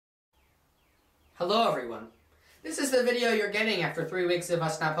Hello everyone. This is the video you're getting after 3 weeks of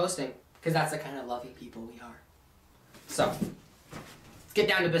us not posting, because that's the kind of loving people we are. So, let's get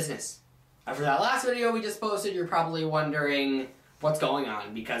down to business. After that last video we just posted, you're probably wondering what's going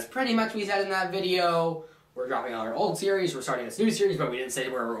on, because pretty much we said in that video, we're dropping our old series, we're starting this new series, but we didn't say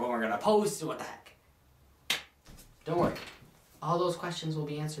when we're going to post, what the heck. Don't worry. All those questions will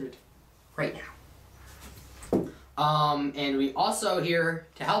be answered right now. And we also here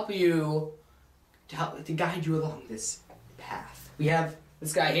to help you, to guide you along this path. We have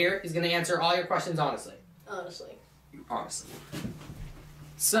this guy here. He's going to answer all your questions honestly. Honestly.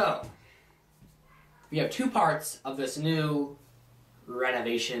 So, we have two parts of this new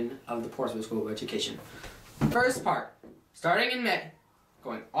renovation of the Portsmouth School of Education. First part, starting in May,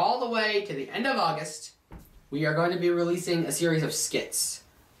 going all the way to the end of August, we are going to be releasing a series of skits.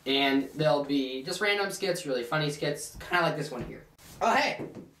 And they'll be just random skits, really funny skits, kind of like this one here. Oh, hey!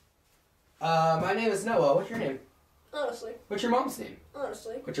 My name is Noah. What's your name? Honestly. What's your mom's name?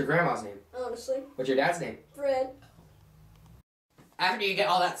 Honestly. What's your grandma's name? Honestly. What's your dad's name? Fred. After you get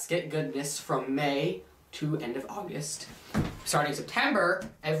all that skit goodness from May to end of August, starting September,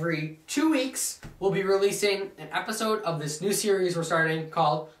 every 2 weeks, we'll be releasing an episode of this new series we're starting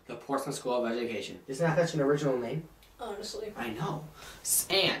called the Portsmouth School of Education. Isn't that such an original name? Honestly. I know.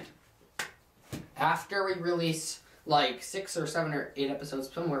 And after we release like 6 or 7 or 8 episodes,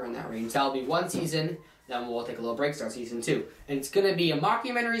 somewhere in that range, that'll be one season, then we'll take a little break, start season 2. And it's going to be a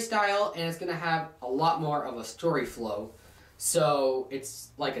mockumentary style, and it's going to have a lot more of a story flow. So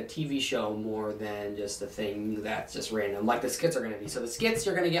it's like a TV show more than just a thing that's just random, like the skits are going to be. So the skits,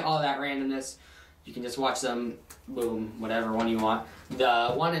 you're going to get all that randomness. You can just watch them, boom, whatever one you want.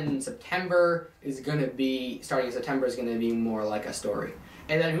 The one in September is going to be, starting in September, is going to be more like a story.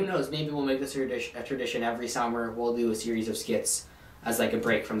 And then who knows, maybe we'll make this a tradition every summer. We'll do a series of skits as like a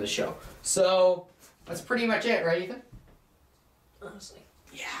break from the show. So, that's pretty much it, right, Ethan? Honestly.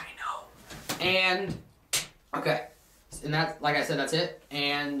 Yeah, I know. And, okay. And that, like I said, that's it.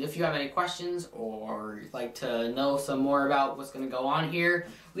 And if you have any questions or you'd like to know some more about what's going to go on here,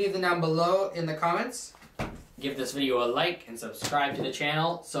 leave them down below in the comments. Give this video a like and subscribe to the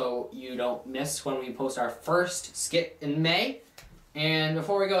channel so you don't miss when we post our first skit in May. And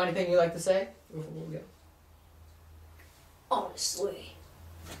before we go, anything you'd like to say? Before we go. Honestly.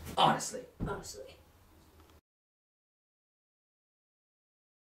 Honestly. Honestly.